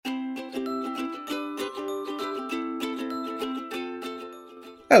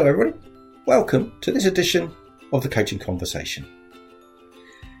Hello everybody, welcome to this edition of the Coaching Conversation.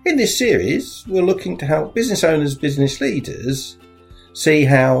 In this series, we're looking to help business owners, business leaders see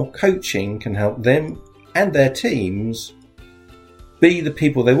how coaching can help them and their teams be the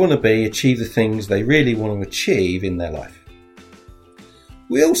people they want to be, achieve the things they really want to achieve in their life.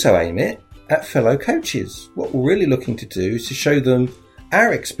 We also aim it at fellow coaches. What we're really looking to do is to show them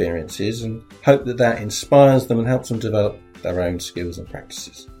our experiences and hope that that inspires them and helps them develop their own skills and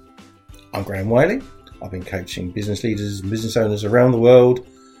practices. I'm Graham Wiley. I've been coaching business leaders and business owners around the world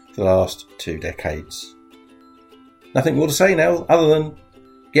for the last 2 decades. Nothing more to say now other than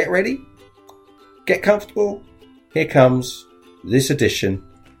get ready, get comfortable. Here comes this edition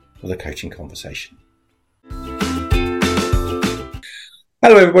of the Coaching Conversation.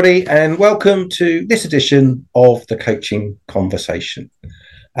 Hello everybody and welcome to this edition of the Coaching Conversation.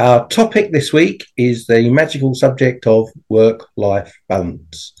 Our topic this week is the magical subject of work-life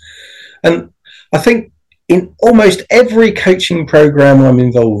balance. And I think in almost every coaching program I'm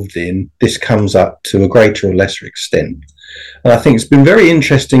involved in, this comes up to a greater or lesser extent. And I think it's been very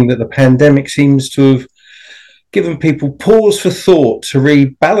interesting that the pandemic seems to have given people pause for thought to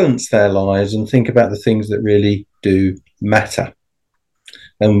rebalance their lives and think about the things that really do matter.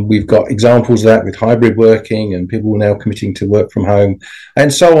 And we've got examples of that with hybrid working and people now committing to work from home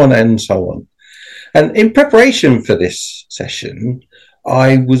and so on and so on. And in preparation for this session,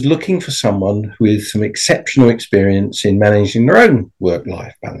 I was looking for someone with some exceptional experience in managing their own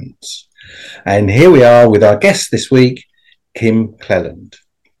work-life balance. And here we are with our guest this week, Kim Klelund.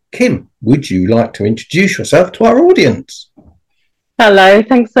 Kim, would you like to introduce yourself to our audience? Hello,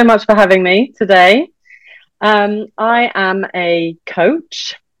 thanks so much for having me today. I am a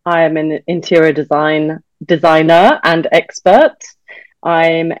coach. I am an interior designer and expert.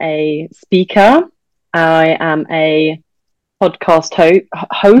 I'm a speaker. I am a podcast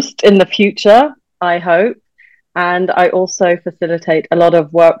host in the future, I hope. And I also facilitate a lot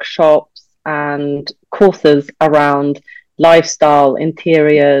of workshops and courses around lifestyle,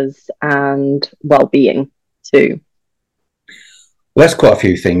 interiors, and well-being too. Well, that's quite a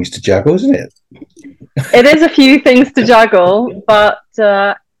few things to juggle, isn't it? It is a few things to juggle, but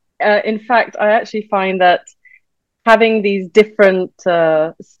in fact, I actually find that having these different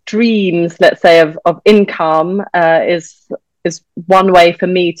streams, let's say, of income is one way for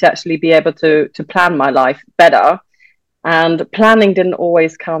me to actually be able to plan my life better. And planning didn't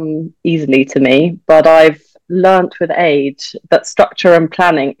always come easily to me, but I've learnt with age that structure and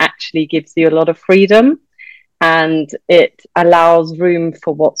planning actually gives you a lot of freedom. And it allows room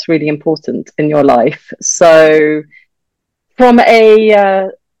for what's really important in your life. So from a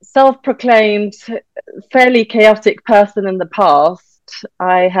self-proclaimed, fairly chaotic person in the past,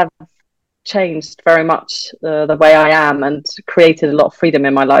 I have changed very much the way I am and created a lot of freedom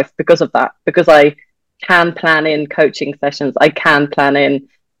in my life because of that. Because I can plan in coaching sessions. I can plan in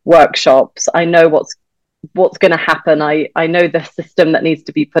workshops. I know what's going to happen. I know the system that needs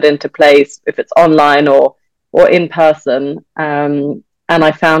to be put into place, if it's online or in person. And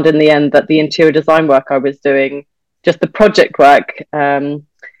I found in the end that the interior design work I was doing, just the project work,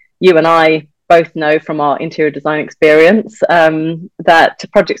 you and I both know from our interior design experience that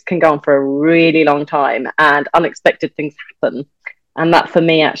projects can go on for a really long time and unexpected things happen. And that for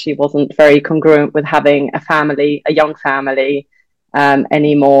me actually wasn't very congruent with having a family, a young family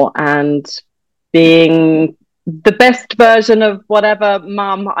anymore, and being the best version of whatever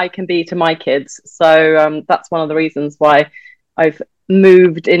mum I can be to my kids. So that's one of the reasons why I've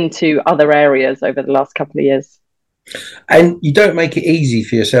moved into other areas over the last couple of years. And you don't make it easy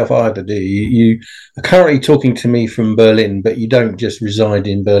for yourself either, do you? You are currently talking to me from Berlin, but you don't just reside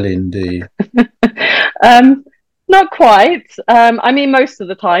in Berlin, do you? Not quite. I mean, most of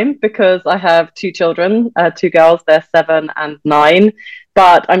the time, because I have 2 children, 2 girls, they're 7 and 9,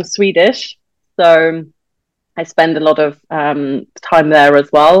 but I'm Swedish. So I spend a lot of time there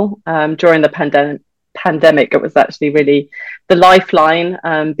as well. During the pandemic, it was actually really the lifeline,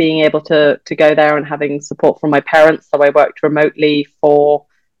 being able to go there and having support from my parents. So I worked remotely for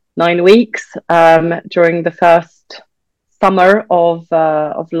 9 weeks during the first summer of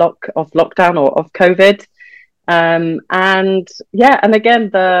lockdown or of COVID. And again,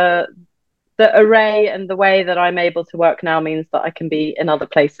 the array and the way that I'm able to work now means that I can be in other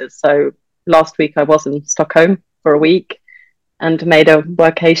places. So last week I was in Stockholm for a week and made a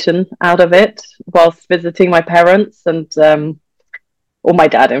workation out of it whilst visiting my parents and or my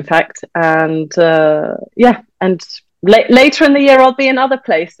dad, in fact. And later in the year I'll be in other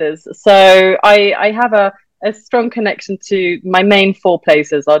places. So I have a strong connection to my main 4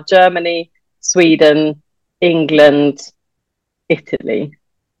 places are Germany, Sweden, England, Italy.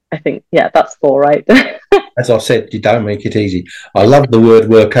 I think, yeah, that's 4, right? As I said, you don't make it easy. I love the word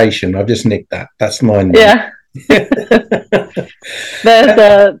workation. I've just nicked that. That's mine now. Yeah. There's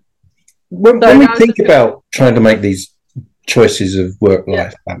a when sorry, we no, I was think just gonna, about trying to make these choices of work yeah,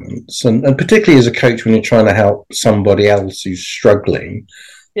 life balance, and particularly as a coach, when you're trying to help somebody else who's struggling,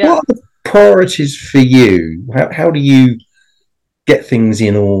 yeah. what are the priorities for you? How do you get things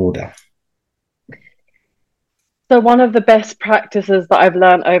in order? So one of the best practices that I've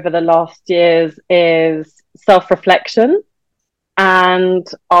learned over the last years is self-reflection and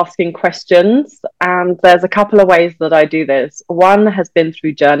asking questions. And there's a couple of ways that I do this. One has been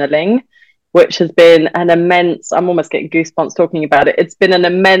through journaling, which has been an immense, I'm almost getting goosebumps talking about it. It's been an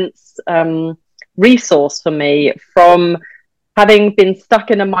immense resource for me from having been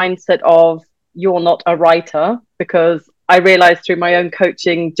stuck in a mindset of you're not a writer, because I realized through my own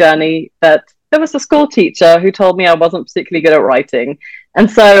coaching journey that there was a school teacher who told me I wasn't particularly good at writing.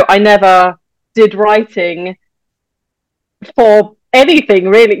 And so I never did writing for anything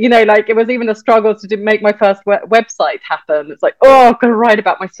really, like it was even a struggle to make my first website happen. It's like, oh, I've got to write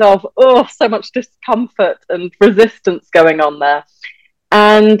about myself. Oh, so much discomfort and resistance going on there.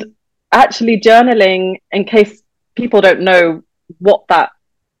 And actually journaling, in case people don't know what that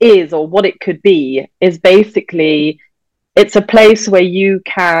is or what it could be, is basically it's a place where you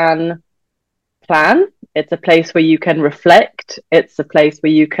can plan. It's a place where you can reflect. It's a place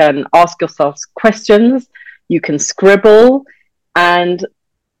where you can ask yourself questions. You can scribble. And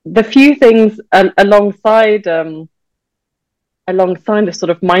the few things alongside the sort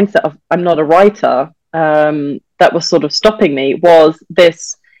of mindset of I'm not a writer, that was sort of stopping me was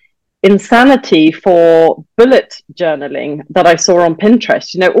this insanity for bullet journaling that I saw on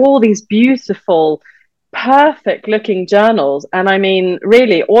Pinterest. All these beautiful, perfect looking journals. And I mean,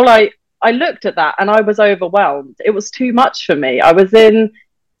 really, I looked at that and I was overwhelmed. It was too much for me. I was in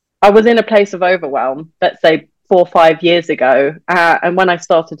a place of overwhelm, let's say 4 or 5 years ago. And when I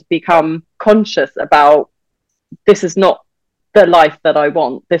started to become conscious about this is not the life that I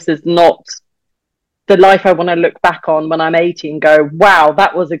want, this is not the life I want to look back on when I'm 80 and go, wow,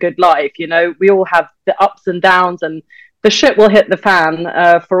 that was a good life. We all have the ups and downs, and the shit will hit the fan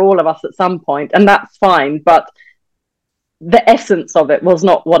for all of us at some point, and that's fine. But the essence of it was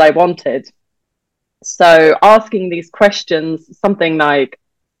not what I wanted. So asking these questions, something like,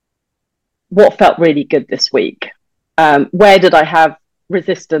 what felt really good this week? Where did I have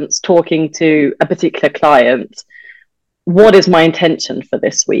resistance talking to a particular client? What is my intention for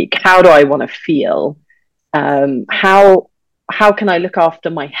this week? How do I want to feel? How can I look after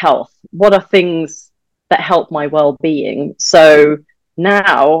my health? What are things that help my well-being? So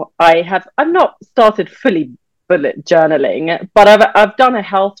now I've not started fully bullet journaling, but I've done a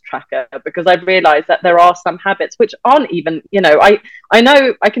health tracker because I've realized that there are some habits which aren't even, I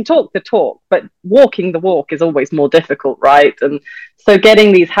know I can talk the talk, but walking the walk is always more difficult, right? And so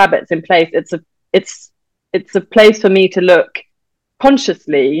getting these habits in place, it's a place for me to look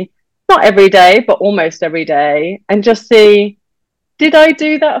consciously, not every day, but almost every day, and just see, did I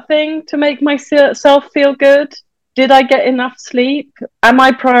do that thing to make myself feel good? Did I get enough sleep? Am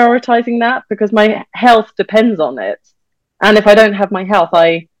I prioritizing that? Because my health depends on it. And if I don't have my health,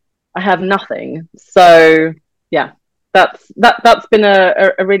 I have nothing. So yeah, that's been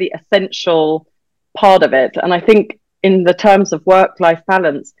a really essential part of it. And I think in the terms of work-life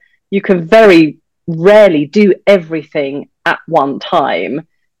balance, you can very rarely do everything at one time.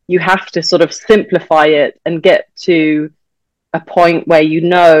 You have to sort of simplify it and get to a point where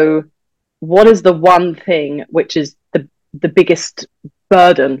what is the one thing which is the biggest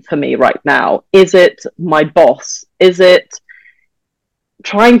burden for me right now? Is it my boss? Is it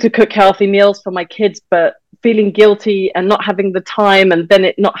trying to cook healthy meals for my kids but feeling guilty and not having the time, and then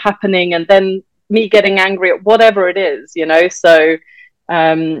it not happening, and then me getting angry at whatever it is, So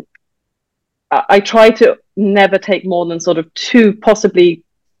I try to never take more than sort of 2, possibly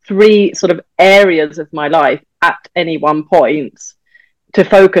 3 sort of areas of my life at any one point to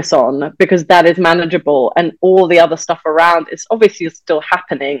focus on, because that is manageable, and all the other stuff around is obviously still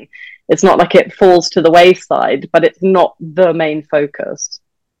happening. It's not like it falls to the wayside, but it's not the main focus.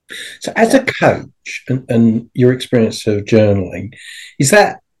 So, as a coach, and your experience of journaling, is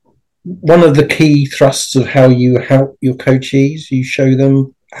that one of the key thrusts of how you help your coachees? You show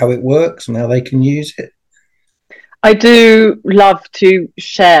them how it works and how they can use it? I do love to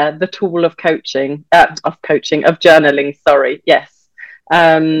share the tool of journaling. Sorry, yes.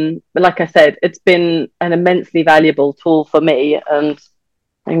 But like I said, it's been an immensely valuable tool for me, and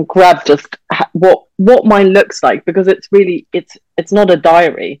grab just what mine looks like, because it's not a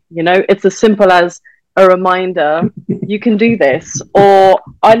diary. It's as simple as a reminder, you can do this. Or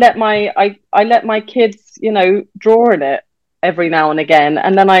I let my kids, draw in it every now and again,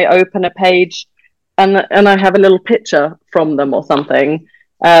 and then I open a page and I have a little picture from them or something,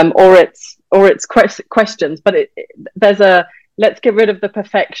 or it's questions. But there's a, let's get rid of the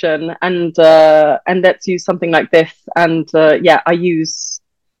perfection, and let's use something like this. And I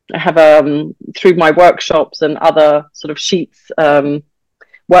have through my workshops and other sort of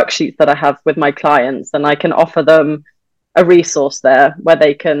worksheets that I have with my clients, and I can offer them a resource there where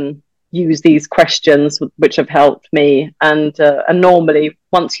they can use these questions which have helped me. And normally,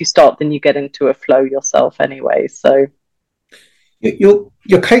 once you start, then you get into a flow yourself anyway. So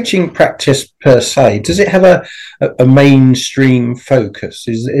your coaching practice per se, does it have a mainstream focus?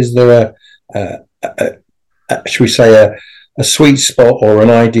 Is there should we say a sweet spot or an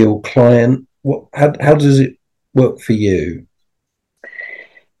ideal client? How does it work for you?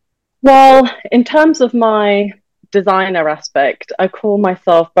 Well, in terms of my designer aspect, I call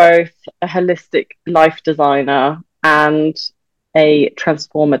myself both a holistic life designer and a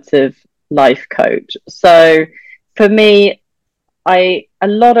transformative life coach. So for me, a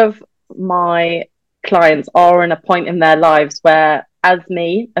lot of my clients are in a point in their lives where, as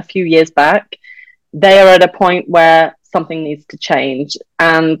me, a few years back, they are at a point where something needs to change.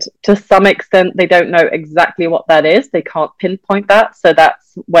 And to some extent, they don't know exactly what that is. They can't pinpoint that. So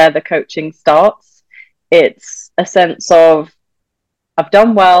that's where the coaching starts. It's a sense of, I've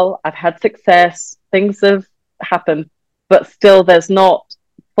done well, I've had success, things have happened, but still there's not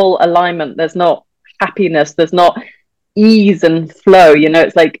full alignment. There's not happiness. There's not ease and flow.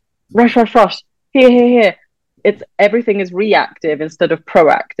 It's like rush, rush, rush, here. It's everything is reactive instead of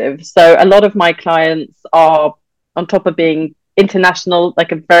proactive. So a lot of my clients are, on top of being international,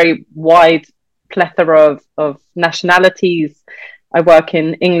 like a very wide plethora of nationalities. I work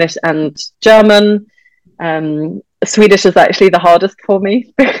in English and German. Swedish is actually the hardest for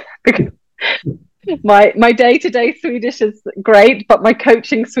me. my day-to-day Swedish is great, but my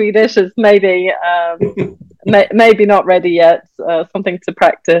coaching Swedish is maybe not ready yet. Something to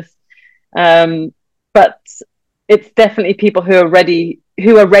practice. But it's definitely people who are ready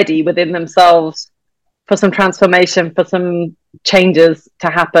within themselves for some transformation, for some changes to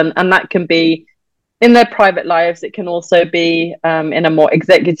happen. And that can be in their private lives. It can also be in a more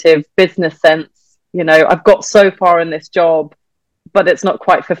executive business sense. I've got so far in this job, but it's not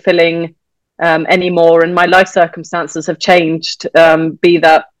quite fulfilling anymore. And my life circumstances have changed, be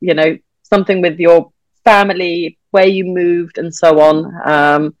that, something with your family, where you moved and so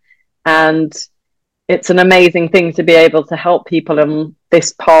on. And it's an amazing thing to be able to help people on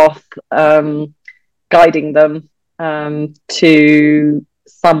this path, guiding them to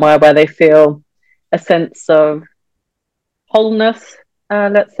somewhere where they feel a sense of wholeness,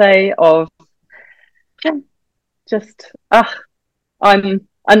 let's say, of just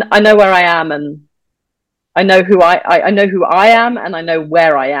I know where I am, and I know who I know who I am, and I know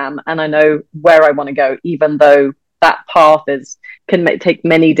where I am, and I know where I want to go, even though that path can take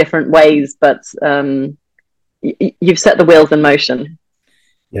many different ways, but you've set the wheels in motion.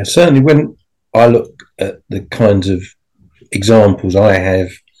 Yeah, certainly when I look at the kinds of examples I have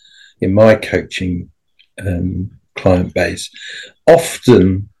in my coaching client base,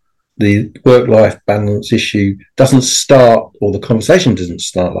 often the work-life balance issue doesn't start, or the conversation doesn't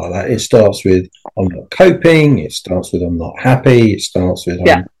start like that. It starts with, I'm not coping. It starts with, I'm not happy. It starts with,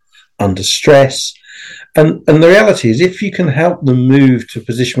 I'm under stress. And the reality is, if you can help them move to a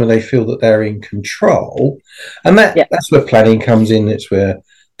position where they feel that they're in control, and that's where planning comes in, it's where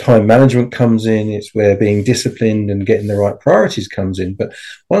time management comes in, it's where being disciplined and getting the right priorities comes in. But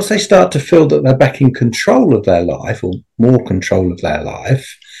once they start to feel that they're back in control of their life, or more control of their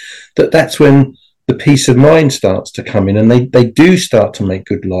life, that's when the peace of mind starts to come in, and they do start to make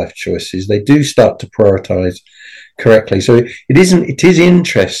good life choices. They do start to prioritize correctly. So it is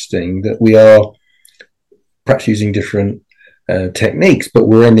interesting that we are perhaps using different techniques, but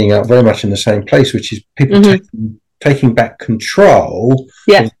we're ending up very much in the same place, which is people taking back control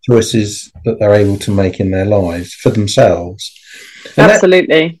of the choices that they're able to make in their lives for themselves. And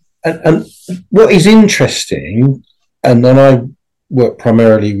absolutely. And what is interesting, and then I work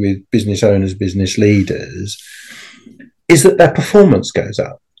primarily with business owners, business leaders, is that their performance goes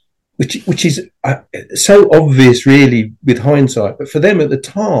up, which is so obvious really with hindsight, but for them at the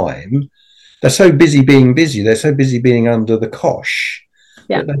time, they're so busy being busy, they're so busy being under the cosh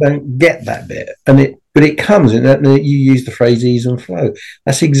that they don't get that bit. But it comes in that, you use the phrase ease and flow.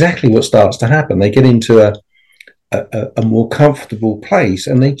 That's exactly what starts to happen. They get into a more comfortable place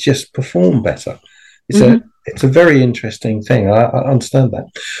and they just perform better. it's a very interesting thing. I understand that.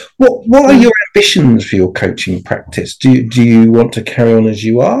 What are your ambitions for your coaching practice? Do you want to carry on as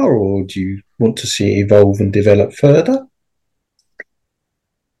you are, or do you want to see it evolve and develop further?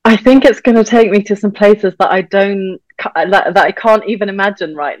 I think it's going to take me to some places that I can't even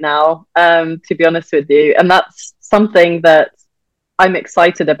imagine right now. To be honest with you, and that's something that I'm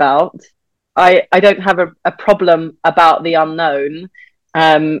excited about. I don't have a problem about the unknown.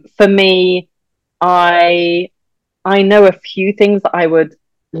 For me, I I know a few things that I would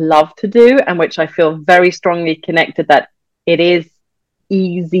love to do, and which I feel very strongly connected that it is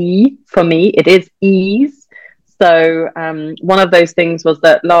easy for me. It is ease. So one of those things was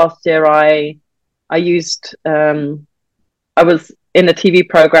that last year I used I was in a TV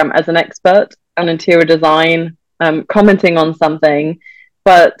program as an expert on interior design, commenting on something,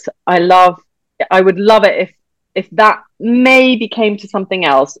 but I would love it if that maybe came to something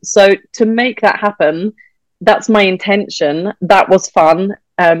else. So to make that happen, that's my intention. That was fun.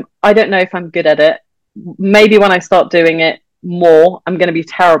 I don't know if I'm good at it. Maybe when I start doing it more, I'm going to be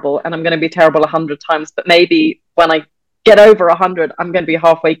terrible, and I'm going to be terrible 100 times. But maybe when I get over 100, I'm going to be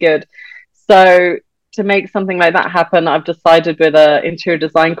halfway good. So to make something like that happen, I've decided with an interior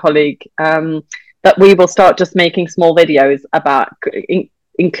design colleague that we will start just making small videos about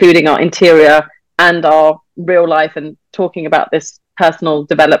including our interior and our real life, and talking about this personal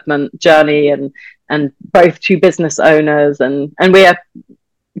development journey, and both two business owners, and we are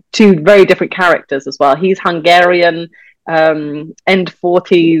two very different characters as well. He's Hungarian, end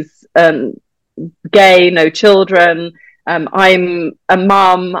 40s, gay, no children. I'm a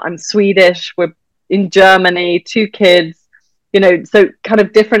mum. I'm Swedish. We're in Germany, two kids. So kind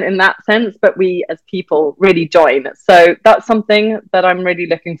of different in that sense, but we as people really join. So that's something that I'm really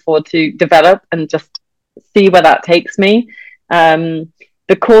looking forward to develop and just see where that takes me.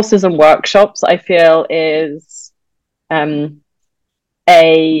 The courses and workshops, I feel, is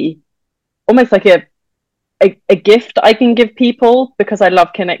a almost like a gift I can give people, because I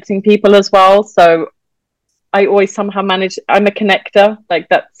love connecting people as well. So I always somehow manage, I'm a connector, like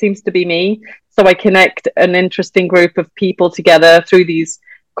that seems to be me. So I connect an interesting group of people together through these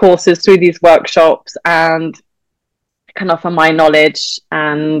courses, through these workshops, and can offer my knowledge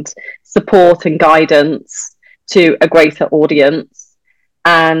and support and guidance to a greater audience.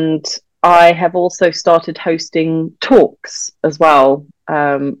 And I have also started hosting talks as well,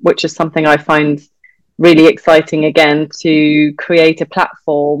 which is something I find really exciting, again, to create a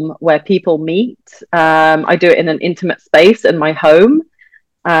platform where people meet. I do it in an intimate space in my home,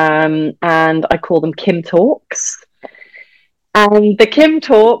 and I call them Kim Talks. And the Kim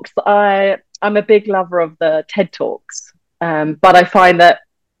Talks, I'm a big lover of the TED Talks, but I find that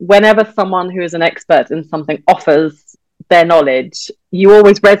whenever someone who is an expert in something offers their knowledge, you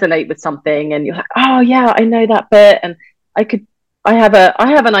always resonate with something, and you're like, oh yeah, I know that bit, and I have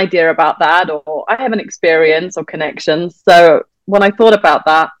an idea about that, or I have an experience or connection. So when I thought about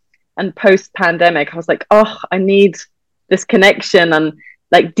that, and post pandemic, I was like, oh, I need this connection and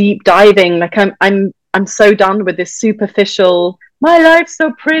like deep diving. Like I'm so done with this superficial, my life's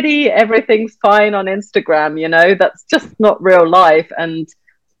so pretty, everything's fine on Instagram, that's just not real life. And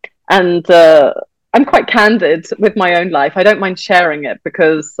I'm quite candid with my own life. I don't mind sharing it,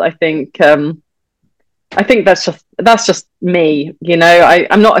 because I think that's just me.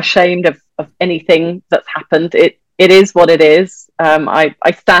 I'm not ashamed of anything that's happened. It is what it is.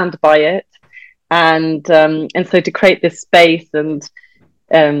 I stand by it, and so to create this space and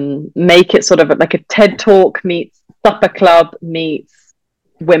make it sort of like a TED Talk meets supper club meets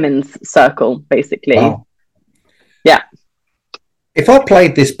women's circle, basically. Wow. Yeah. If I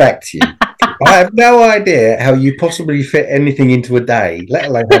played this back to you, I have no idea how you possibly fit anything into a day, let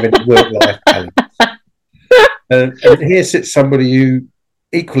alone having a work-life balance. And here sits somebody who,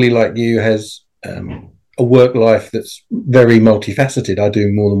 equally like you, has a work life that's very multifaceted. I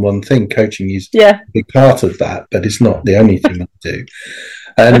do more than one thing. Coaching is a big part of that, but it's not the only thing I do.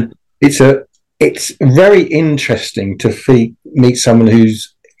 And it's very interesting to meet someone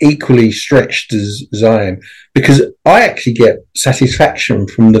who's equally stretched as I am, because I actually get satisfaction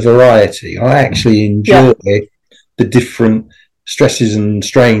from the variety. I actually enjoy the different stresses and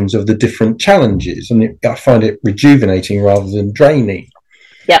strains of the different challenges, and I find it rejuvenating rather than draining.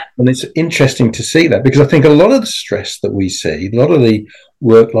 Yeah. And it's interesting to see that, because I think a lot of the stress that we see, a lot of the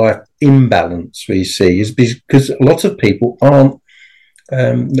work-life imbalance we see, is because a lot of people aren't,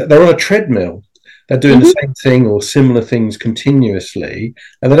 they're on a treadmill. They're doing the same thing or similar things continuously,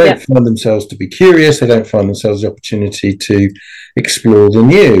 and they don't find themselves to be curious. They don't find themselves the opportunity to explore the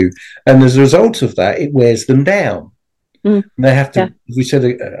new. And as a result of that, it wears them down. Mm. And they have to, as we said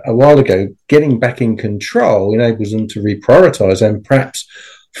a while ago, getting back in control enables them to reprioritize and perhaps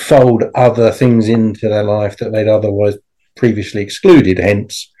fold other things into their life that they'd otherwise previously excluded,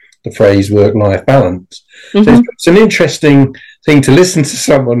 hence the phrase work-life balance. So it's an interesting thing to listen to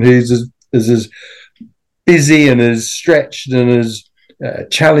someone who's as busy and as stretched and as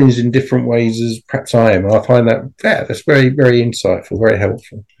challenged in different ways as perhaps I am. I find that's very, very insightful, very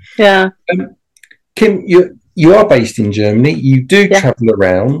helpful. Yeah. Kim, you are based in Germany. You do travel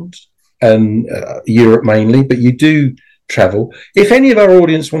around, and Europe mainly, but you do travel. If any of our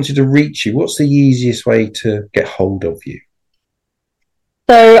audience wanted to reach you, what's the easiest way to get hold of you?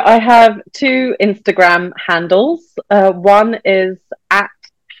 So I have 2 Instagram handles. One is at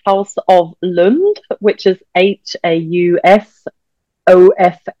House of Lund, which is HAUSOFLUND,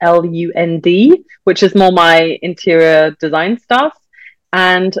 which is more my interior design stuff.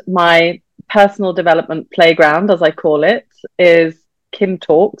 And my personal development playground, as I call it, is Kim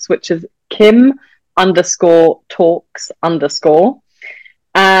Talks, which is Kim_talks_.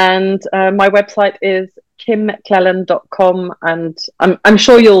 And my website is kimklelund.com, and I'm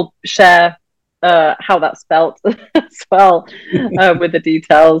sure you'll share how that's spelt as well with the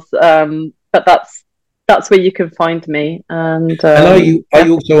details. But that's where you can find me. And are you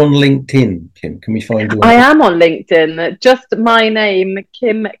also on LinkedIn, Kim? Can we find you? I am on LinkedIn. Just my name,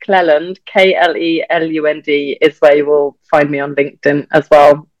 Kim Klelund, Klelund, is where you will find me on LinkedIn as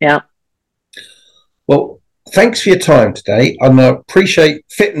well. Yeah. Well, thanks for your time today. I appreciate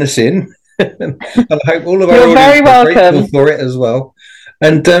fitness in. And I hope all of our audience are grateful for it as well.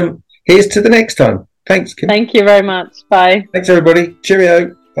 And here's to the next time. Thanks, Kim. Thank you very much. Bye. Thanks, everybody.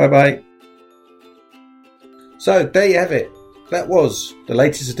 Cheerio. Bye-bye. So there you have it. That was the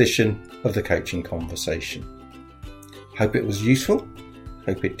latest edition of the Coaching Conversation. Hope it was useful.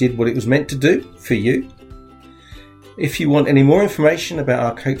 Hope it did what it was meant to do for you. If you want any more information about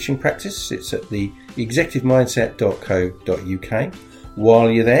our coaching practice, it's at the executivemindset.co.uk.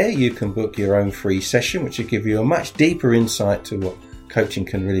 While you're there, you can book your own free session, which will give you a much deeper insight to what coaching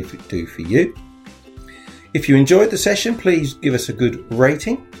can really do for you. If you enjoyed the session, please give us a good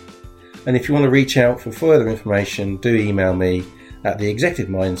rating. And if you want to reach out for further information, do email me at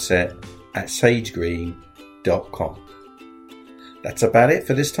theexecutivemindset@sagegreen.com. That's about it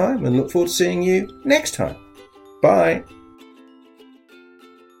for this time, and look forward to seeing you next time. Bye.